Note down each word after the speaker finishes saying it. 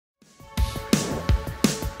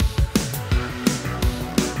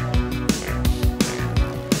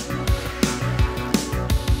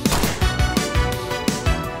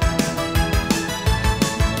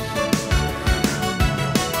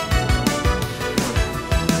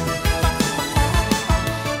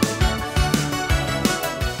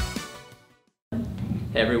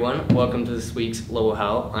everyone, welcome to this week's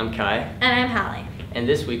Howl. I'm Kai. And I'm Hallie. And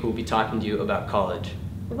this week we'll be talking to you about college.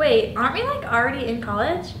 Wait, aren't we like already in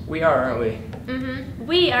college? We are, aren't we? Mm-hmm.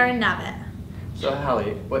 We are in NAVIT. So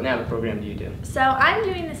Hallie, what NAVIT program do you do? So I'm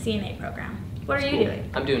doing the CNA program. What are you doing?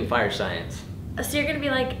 I'm doing fire science. So you're gonna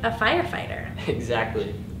be like a firefighter.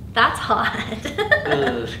 Exactly. That's hot.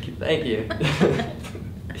 Thank you.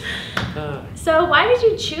 So why did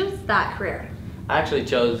you choose that career? I actually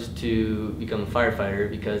chose to become a firefighter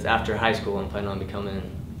because after high school I'm planning on becoming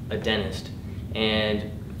a dentist,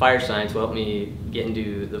 and fire science will help me get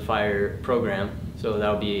into the fire program, so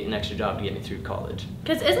that'll be an extra job to get me through college.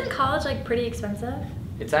 Because isn't college like pretty expensive?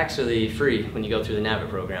 It's actually free when you go through the NAVIT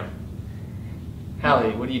program.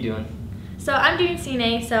 Hallie, what are you doing? So I'm doing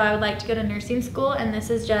CNA, so I would like to go to nursing school, and this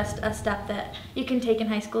is just a step that you can take in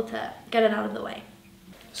high school to get it out of the way.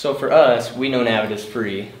 So for us, we know NAVIT is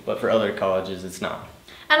free, but for other colleges it's not.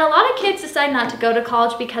 And a lot of kids decide not to go to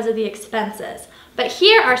college because of the expenses. But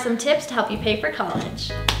here are some tips to help you pay for college.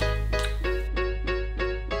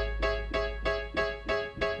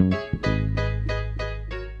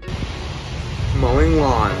 Mowing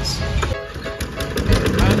lawns.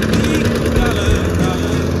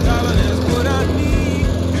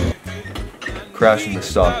 Crashing the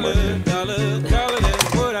stock market.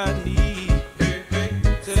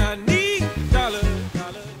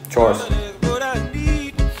 Chores.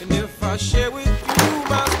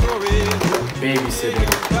 Babysitting.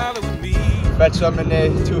 Bet you I'm in there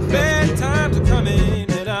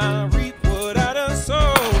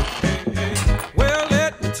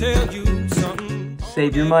 250.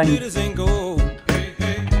 Save your money.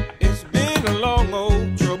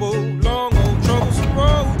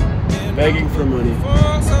 Begging for money.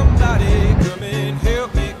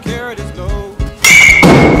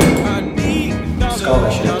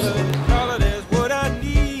 Scholarships.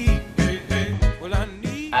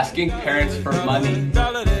 Asking parents for money.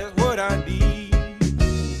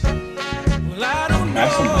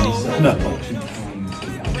 Have some money, so. No.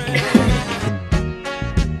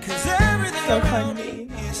 So funny.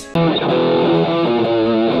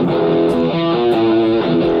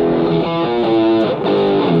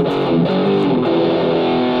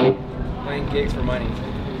 Gigs for money.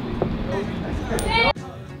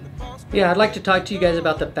 Yeah, I'd like to talk to you guys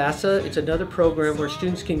about the FAFSA. It's another program where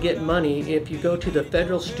students can get money. If you go to the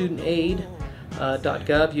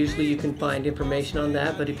federalstudentaid.gov, usually you can find information on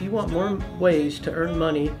that. But if you want more ways to earn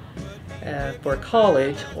money for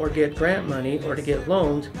college or get grant money or to get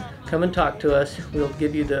loans, come and talk to us. We'll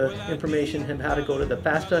give you the information on how to go to the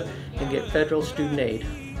FAFSA and get federal student aid.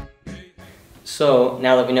 So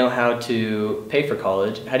now that we know how to pay for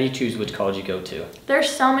college, how do you choose which college you go to? There's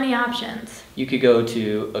so many options. You could go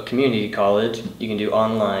to a community college, you can do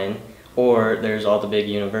online, or there's all the big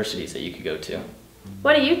universities that you could go to.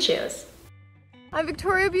 What do you choose? I'm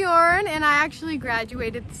Victoria Bjorn, and I actually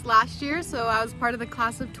graduated this last year, so I was part of the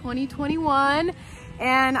class of 2021,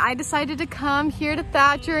 and I decided to come here to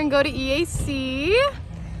Thatcher and go to EAC.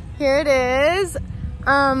 Here it is.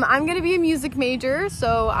 I'm gonna be a music major,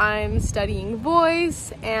 so I'm studying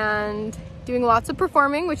voice and doing lots of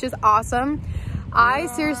performing, which is awesome. I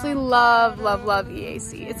seriously love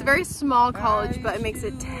EAC. It's a very small college, but it makes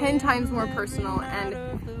it 10 times more personal, and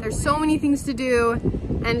there's so many things to do,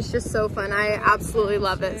 and it's just so fun. I absolutely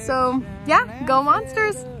love it. So yeah, go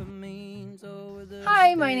Monsters!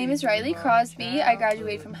 Hi, my name is Riley Crosby. I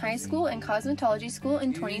graduated from high school and cosmetology school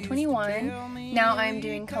in 2021. Now I'm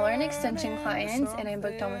doing color and extension clients, and I'm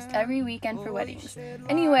booked almost every weekend for weddings.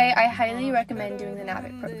 Anyway, I highly recommend doing the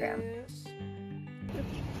NAVIT program.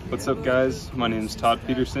 What's up guys, my name is Todd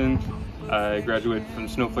Peterson. I graduated from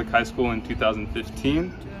Snowflake High School in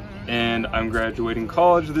 2015, and I'm graduating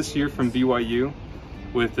college this year from BYU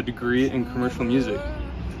with a degree in commercial music.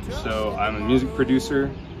 So I'm a music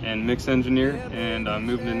producer and mix engineer, and I'm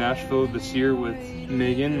moving to Nashville this year with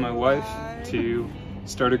Megan, my wife, to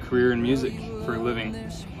start a career in music for a living.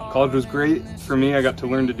 College was great for me. I got to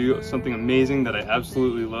learn to do something amazing that I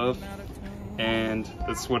absolutely love, and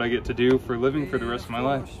that's what I get to do for a living for the rest of my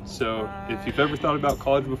life. So if you've ever thought about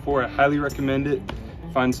college before, I highly recommend it.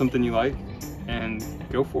 Find something you like and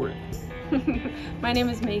go for it. My name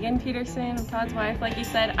is Megan Peterson. I'm Todd's wife. Like you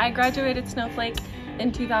said, I graduated Snowflake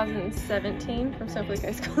in 2017 from Snowflake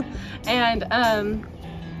High School, and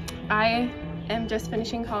I am just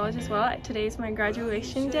finishing college as well. Today's my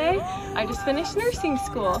graduation day. I just finished nursing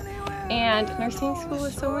school, and nursing school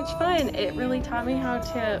was so much fun. It really taught me how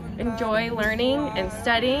to enjoy learning and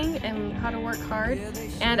studying and how to work hard.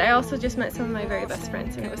 And I also just met some of my very best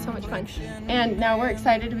friends, and it was so much fun. And now we're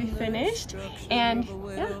excited to be finished, and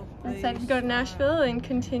yeah, I'm excited to go to Nashville and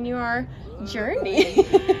continue our journey.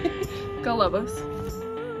 Go Lobos.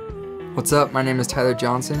 What's up? My name is Tyler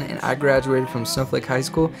Johnson, and I graduated from Snowflake High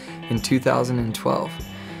School in 2012.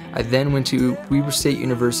 I then went to Weber State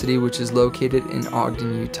University, which is located in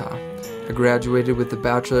Ogden, Utah. I graduated with a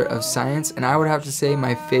Bachelor of Science, and I would have to say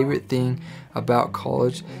my favorite thing about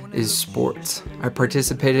college is sports. I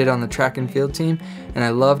participated on the track and field team, and I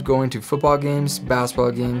loved going to football games,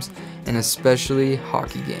 basketball games, and especially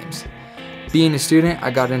hockey games. Being a student,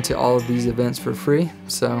 I got into all of these events for free,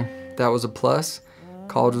 so that was a plus.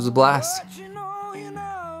 College was a blast.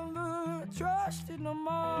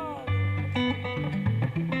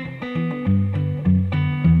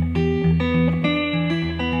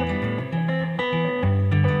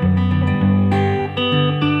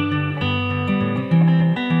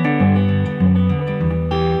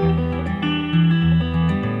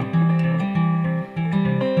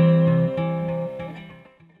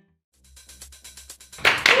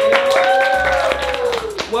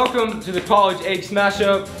 Welcome to the College Egg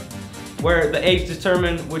Smash-Up, where the eggs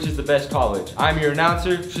determine which is the best college. I'm your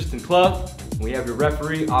announcer, Tristan Clough. We have your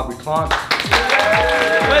referee, Aubrey Clonk.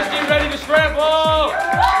 Let's get ready to scramble!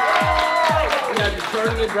 We have your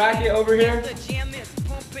tournament bracket over here.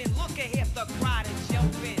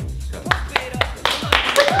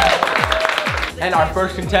 And our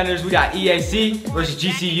first contenders, we got EAC versus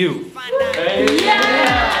GCU. Yeah!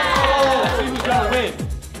 Let's see who's gonna win.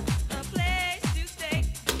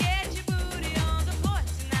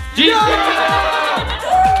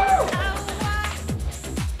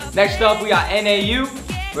 Next up, we got NAU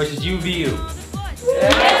versus UVU.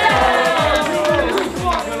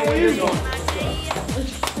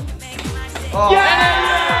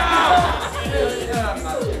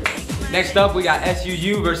 Next up, we got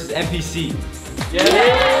SUU versus MPC.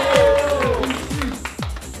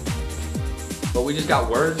 But we just got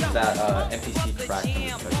word that MPC cracked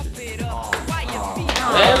them.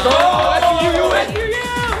 Let's go! SUU!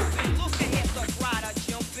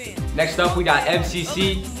 Next up, we got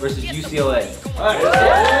MCC versus UCLA. All right,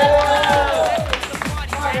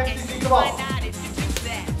 MCC, come on.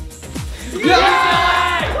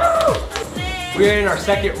 We're in our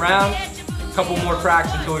second round. A couple more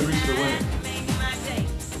cracks until we reach the winner.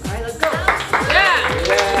 All right, let's go. Yeah.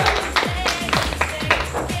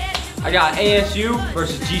 I got ASU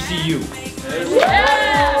versus GCU.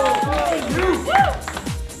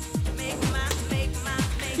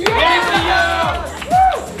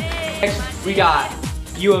 Next, we got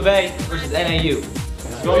U of A versus NAU.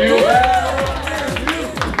 Let's go U of A!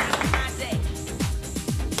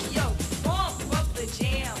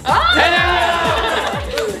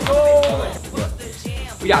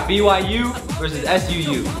 We got BYU versus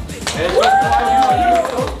SUU.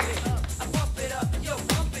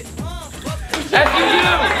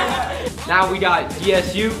 SUU! Now we got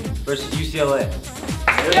DSU versus UCLA.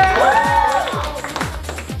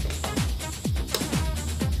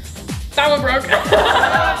 That one broke.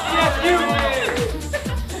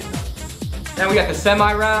 Then we got the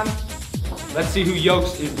semi-round. Let's see who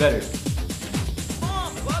yokes is better.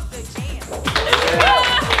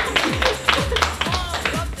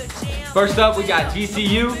 First up, we got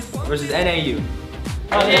GCU versus NAU.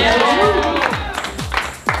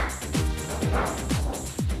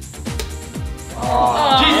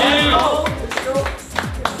 GCU.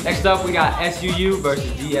 Next up, we got SUU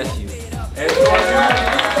versus DSU. Let's go.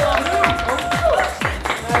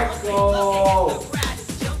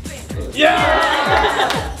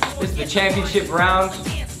 Yeah! This is the championship round.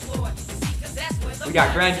 We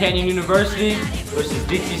got Grand Canyon University versus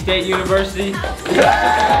Dixie State University. Go!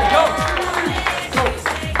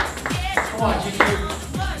 Come on, GCU.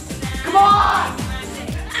 Come on!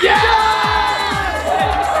 Yeah!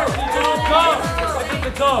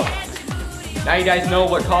 Let's go! Now you guys know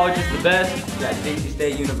what college is the best. We got Dixie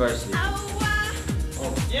State University.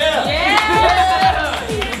 Yeah!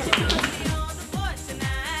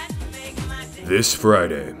 This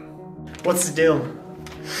Friday. What's the deal?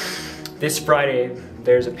 This Friday,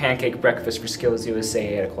 there's a pancake breakfast for Skills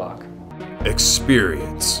USA at 8 o'clock.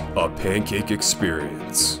 Experience a pancake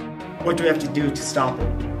experience. What do we have to do to stop it?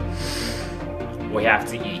 We have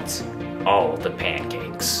to eat all the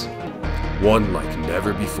pancakes. One like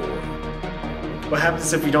never before. What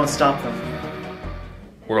happens if we don't stop them?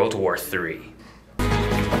 World War III.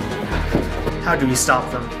 How do we stop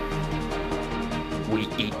them? we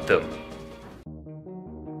eat them.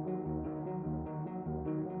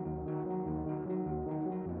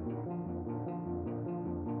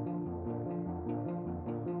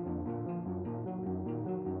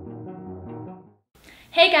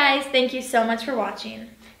 Hey guys, thank you so much for watching.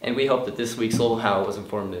 And we hope that this week's little Howl was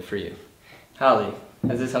informative for you. Holly,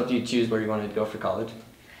 has this helped you choose where you wanted to go for college?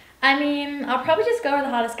 I mean, I'll probably just go where the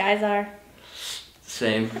hottest guys are.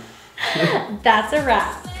 Same. That's a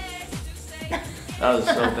wrap. That was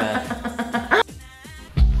so bad.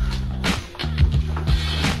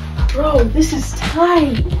 Bro, this is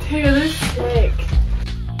tight. Dude, this is sick.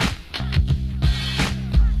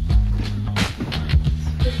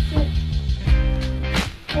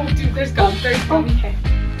 Oh, dude, there's gum. There's gum. Okay.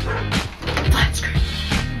 Flat screen.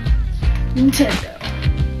 Nintendo.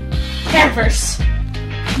 Canvas.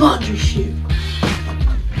 Laundry chute.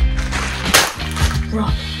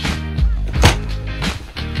 Run.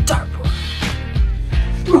 Dartboard.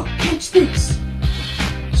 Bro, catch this.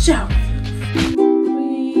 Shower.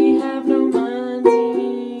 We have no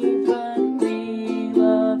money, but we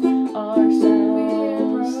love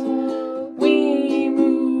ourselves. We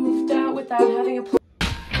moved out without having a plan.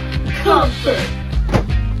 Comfort.